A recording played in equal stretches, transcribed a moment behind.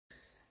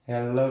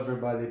Hello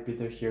everybody,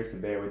 Peter here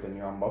today with a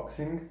new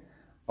unboxing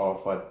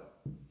of a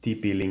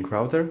TP-Link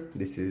router.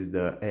 This is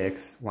the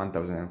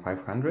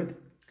AX1500.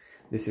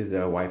 This is a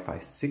Wi-Fi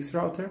 6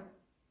 router.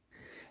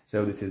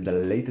 So this is the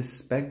latest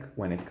spec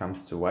when it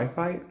comes to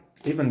Wi-Fi.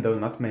 Even though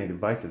not many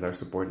devices are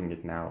supporting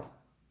it now,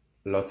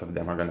 lots of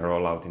them are going to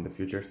roll out in the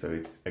future, so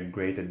it's a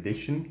great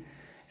addition,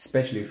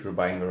 especially if you're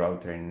buying a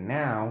router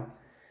now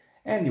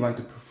and you want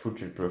to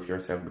future-proof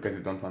yourself because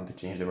you don't want to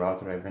change the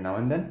router every now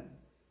and then.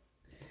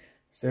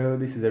 So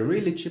this is a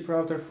really cheap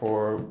router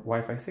for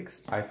Wi-Fi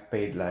 6. I've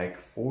paid like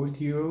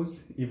 40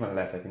 euros, even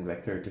less, I think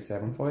like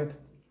 37 for it.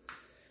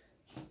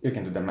 You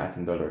can do the math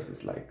in dollars,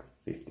 it's like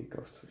 50,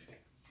 cost 50.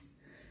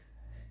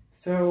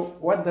 So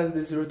what does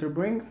this router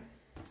bring?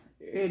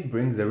 It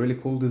brings a really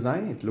cool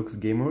design. It looks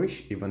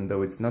gamerish, even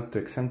though it's not too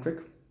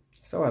eccentric.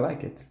 So I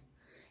like it.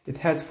 It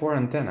has 4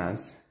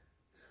 antennas.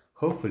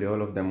 Hopefully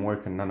all of them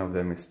work and none of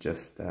them is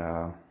just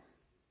for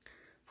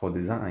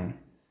design.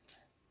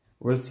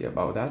 We'll see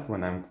about that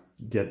when I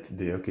get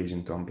the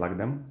occasion to unplug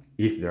them,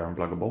 if they're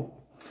unpluggable.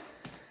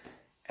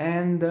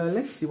 And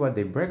let's see what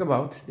they brag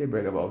about. They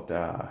brag about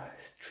a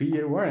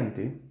 3-year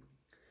warranty,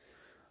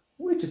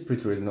 which is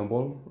pretty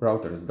reasonable.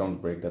 Routers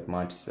don't break that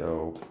much,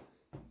 so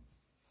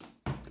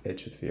it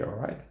should be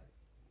alright.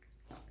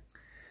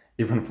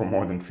 Even for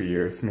more than 3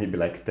 years, maybe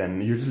like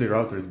 10. Usually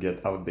routers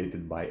get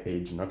outdated by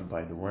age, not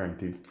by the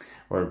warranty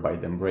or by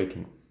them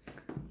breaking.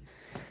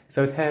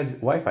 So it has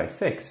Wi-Fi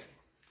 6.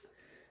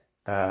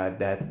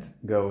 That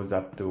goes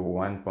up to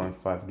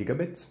 1.5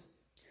 gigabits,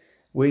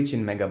 which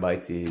in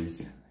megabytes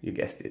is, you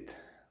guessed it,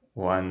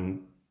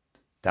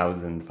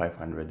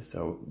 1500.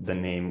 So the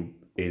name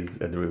is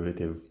a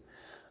derivative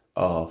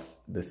of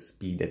the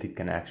speed that it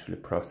can actually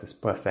process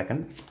per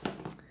second.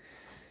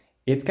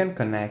 It can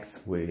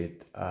connect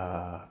with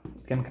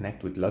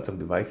lots of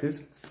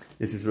devices.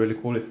 This is really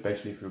cool,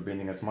 especially if you're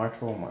building a smart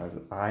home, as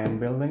I am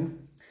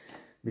building,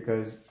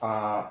 because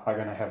I'm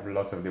gonna have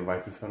lots of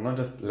devices, so not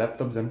just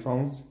laptops and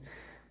phones.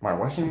 My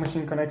washing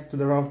machine connects to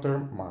the router,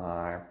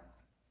 my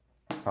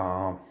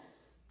also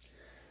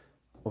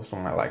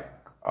my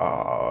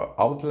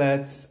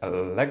outlets,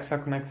 Alexa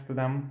connects to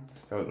them,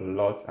 so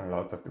lots and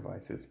lots of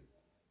devices.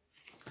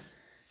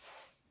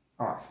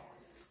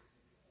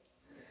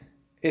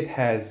 It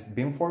has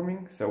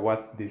beamforming, so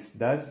what this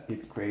does,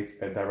 it creates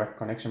a direct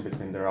connection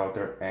between the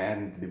router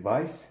and the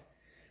device.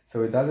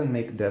 So it doesn't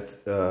make that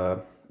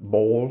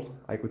ball,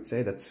 I could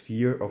say, that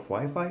sphere of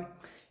Wi-Fi.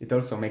 It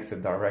also makes a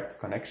direct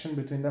connection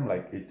between them,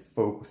 like it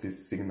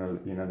focuses signal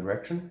in a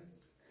direction.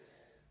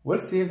 We'll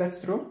see if that's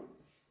true,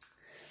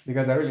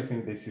 because I really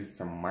think this is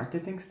some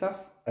marketing stuff,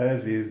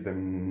 as is the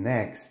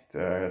next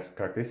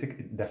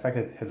characteristic, the fact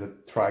that it has a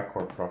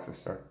tri-core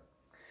processor.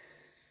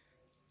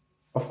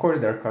 Of course,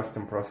 there are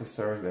custom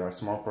processors, there are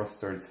small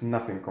processors, it's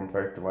nothing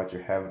compared to what you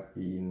have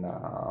in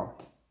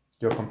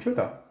your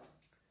computer.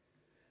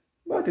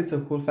 But it's a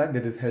cool fact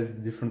that it has a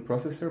different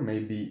processor.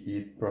 Maybe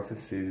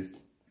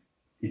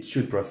it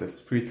should process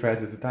 3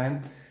 threads at a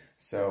time.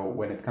 So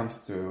when it comes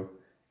to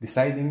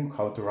deciding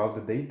how to route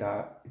the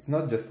data, it's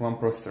not just one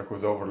processor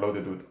who's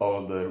overloaded with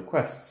all the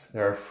requests.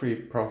 There are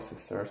 3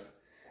 processors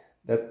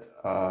that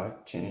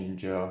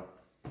change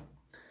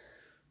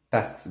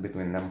tasks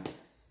between them.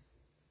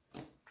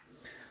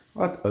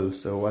 What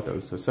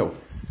also? So,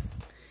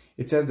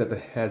 it says that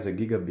it has a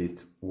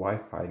gigabit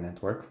Wi-Fi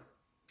network.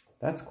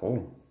 That's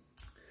cool.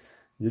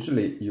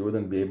 Usually you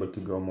wouldn't be able to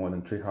go more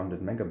than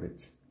 300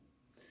 megabits.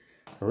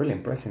 Really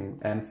impressive.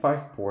 And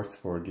 5 ports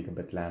for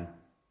gigabit LAN.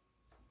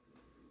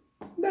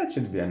 That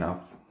should be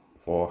enough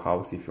for a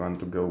house if you want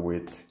to go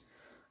with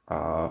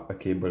a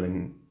cable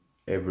in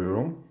every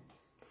room.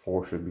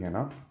 4 should be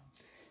enough.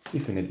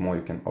 If you need more,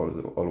 you can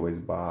always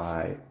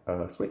buy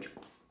a switch.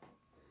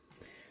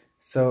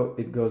 So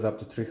it goes up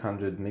to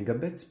 300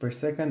 megabits per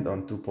second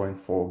on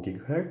 2.4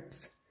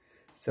 gigahertz.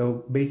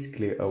 So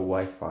basically a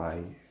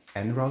Wi-Fi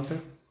N router.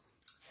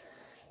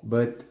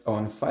 But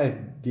on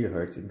 5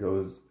 gigahertz it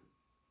goes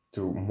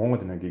to more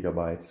than a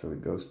gigabyte, so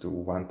it goes to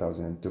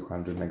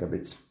 1200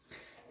 megabits.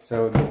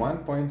 So the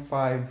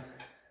 1.5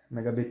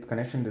 megabit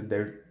connection that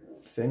they're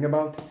saying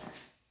about,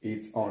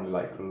 it's only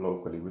like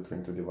locally,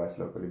 between 2 devices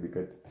locally,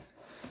 because,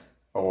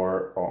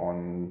 or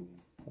on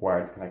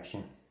wired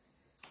connection,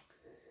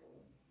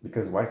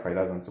 because Wi-Fi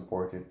doesn't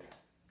support it,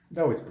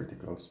 though it's pretty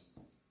close.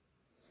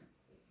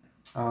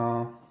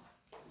 So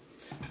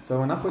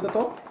enough with the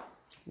talk,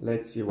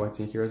 let's see what's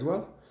in here as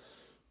well.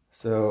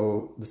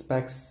 So the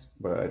specs,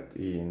 but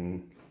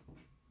in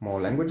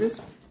more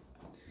languages.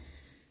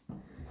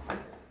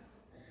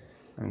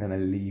 I'm gonna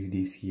leave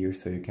these here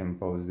so you can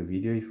pause the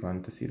video if you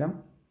want to see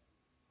them.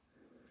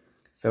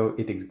 So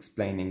it is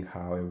explaining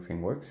how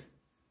everything works.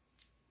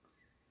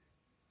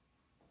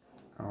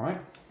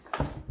 Alright.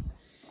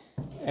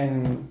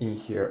 And in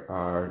here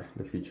are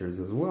the features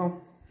as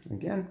well.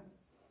 Again,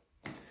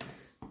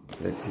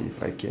 let's see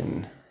if I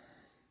can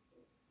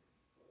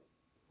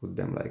put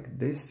them like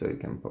this so you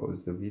can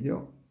pause the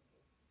video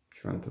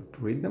if you want to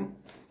read them.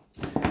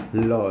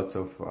 Lots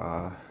of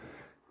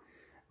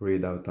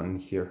readout on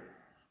here,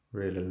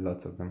 really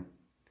lots of them.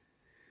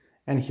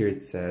 And here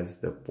it says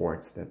the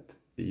ports that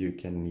you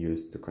can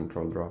use to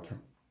control the router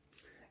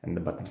and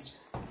the buttons.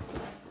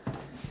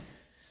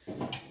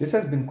 This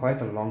has been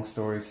quite a long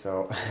story,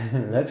 so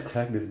let's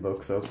crack this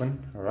box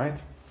open, alright?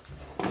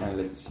 And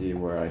let's see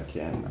where I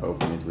can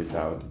open it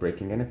without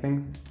breaking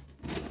anything,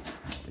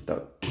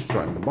 without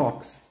destroying the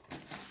box.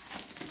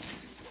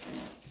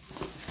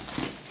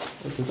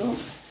 There we go.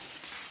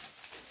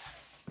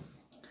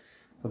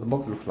 So the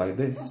box looks like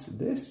this.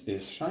 This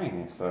is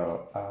shiny,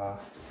 so a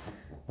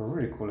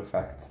really cool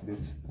effect.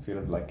 This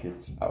feels like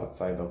it's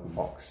outside of the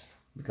box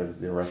because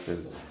the rest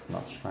is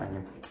not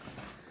shiny.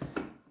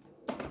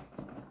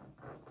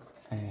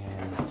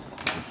 And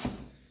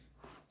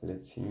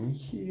let's see in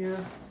here.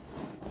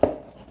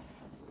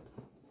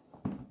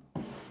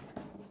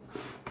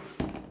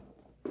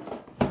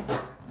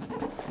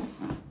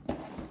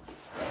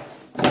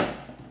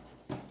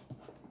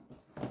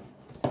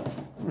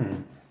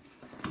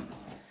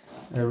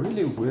 A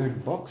really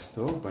weird box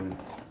to open.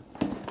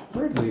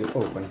 Where do you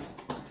open?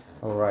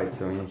 Alright,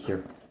 so in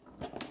here.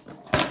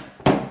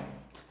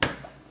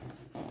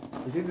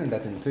 It isn't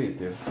that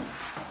intuitive.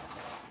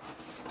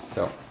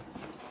 So.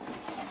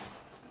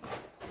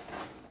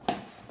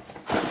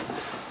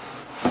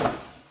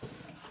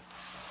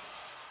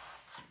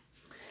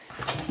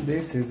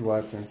 This is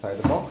what's inside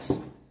the box.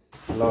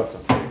 Lots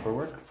of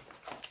paperwork.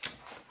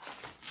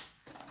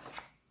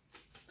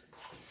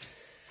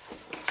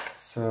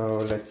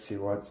 So let's see,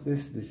 what's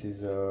this? This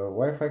is a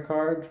Wi-Fi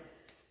card.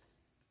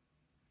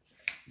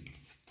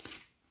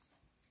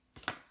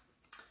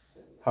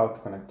 How to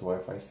connect to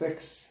Wi-Fi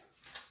 6.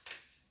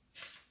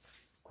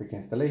 Quick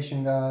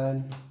installation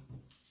guide.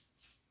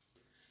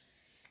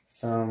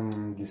 Some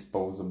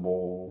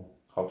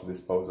how to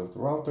dispose of the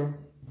router.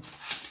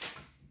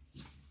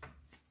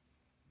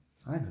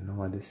 I don't know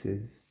what this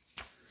is.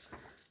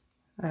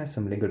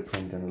 Some legal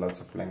print and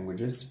lots of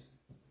languages.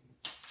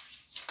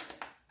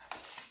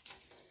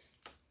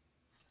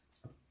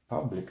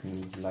 Public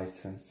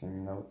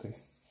licensing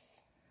notice.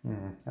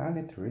 I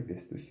need to read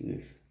this to see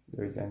if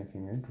there is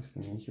anything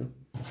interesting in here.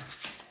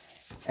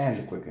 And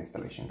a quick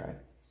installation guide.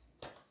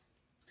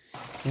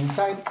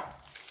 Inside,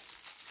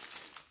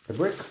 the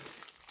brick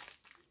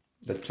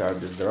that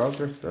charges the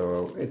router,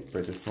 so it's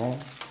pretty small.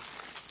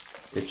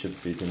 It should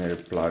fit in a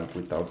plug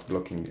without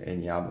blocking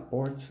any other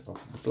ports of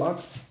the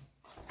plug.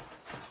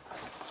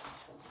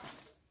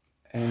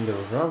 And the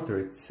router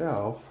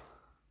itself,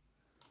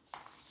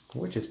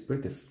 which is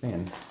pretty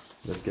thin.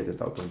 Let's get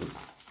it out of the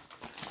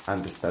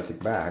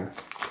anti-static bag.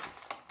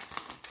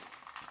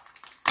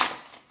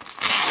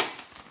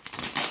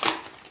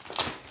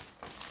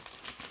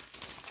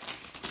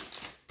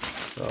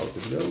 So out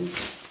it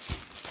goes.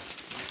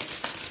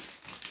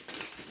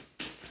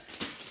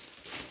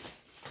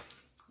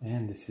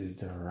 And this is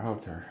the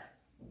router.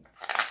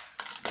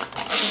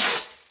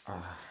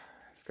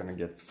 It's gonna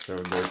get so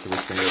dirty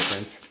with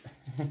fingerprints.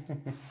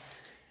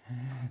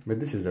 But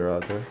this is the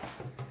router.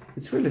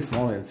 It's really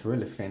small and it's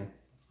really thin.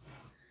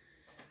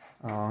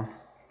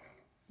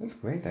 That's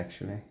great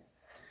actually.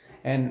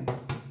 And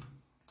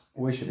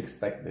we should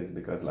expect this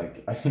because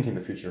I think in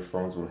the future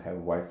phones will have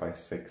Wi-Fi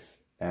 6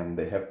 and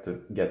they have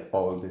to get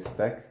all this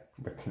tech,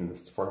 but in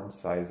this form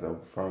size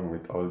of phone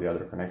with all the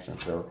other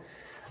connections. So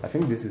I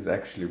think this is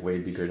actually way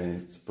bigger than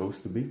it's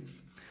supposed to be.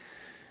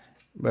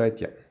 But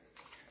yeah.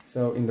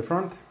 So in the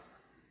front,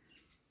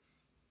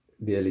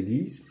 the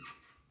LEDs.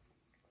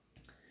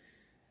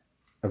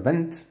 A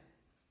vent.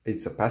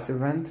 It's a passive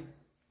vent,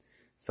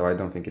 so I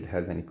don't think it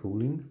has any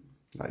cooling,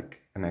 like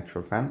an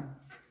actual fan.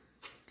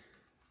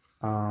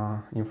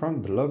 In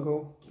front, the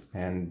logo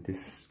and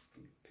this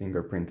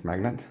fingerprint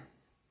magnet.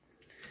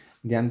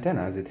 The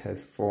antennas, it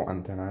has 4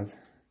 antennas,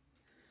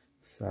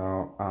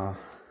 so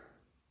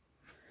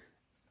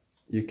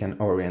you can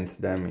orient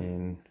them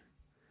in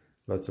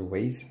lots of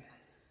ways,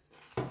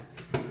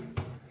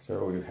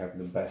 so you have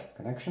the best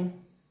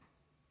connection.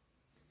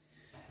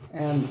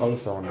 And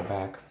also on the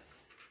back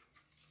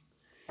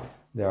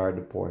there are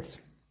the ports.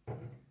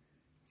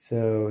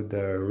 So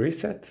the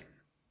reset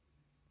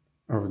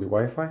of the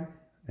Wi-Fi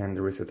and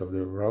the reset of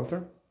the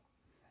router.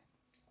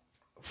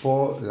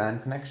 4 LAN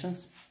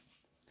connections.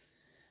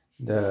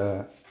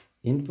 The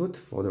input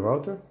for the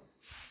router.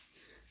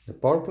 The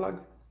power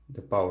plug.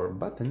 The power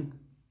button.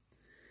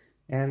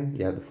 And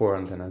yeah, the 4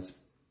 antennas.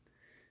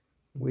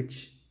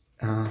 Which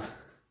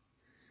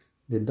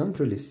they don't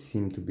really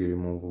seem to be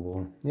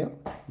removable.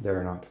 Yep,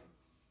 they're not.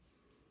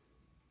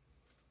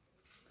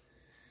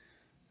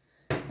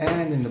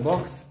 And in the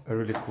box, a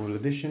really cool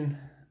addition,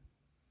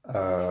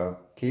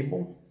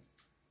 cable.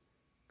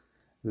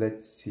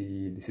 Let's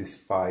see, this is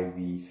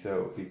 5E,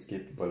 so it's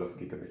capable of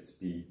gigabit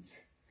speeds.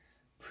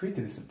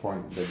 Pretty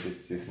disappointed that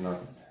this is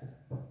not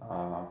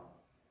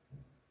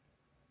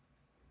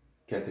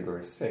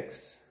category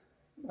 6,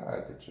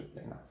 but it should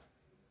be enough.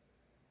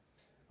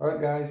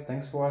 Alright guys,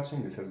 thanks for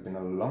watching. This has been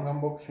a long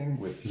unboxing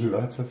with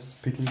lots of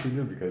speaking to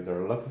do because there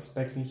are lots of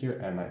specs in here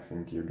and I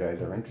think you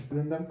guys are interested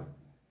in them.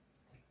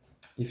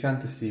 If you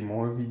want to see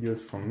more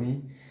videos from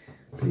me,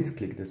 please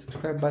click the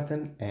subscribe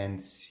button,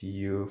 and see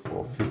you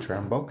for future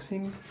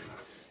unboxings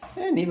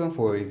and even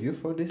for a review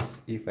for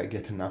this if I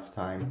get enough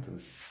time to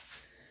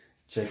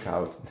check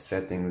out the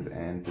settings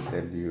and to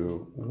tell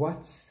you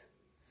what's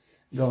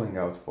going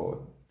out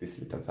for this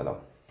little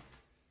fellow.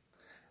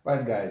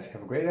 Right guys,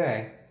 have a great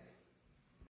day.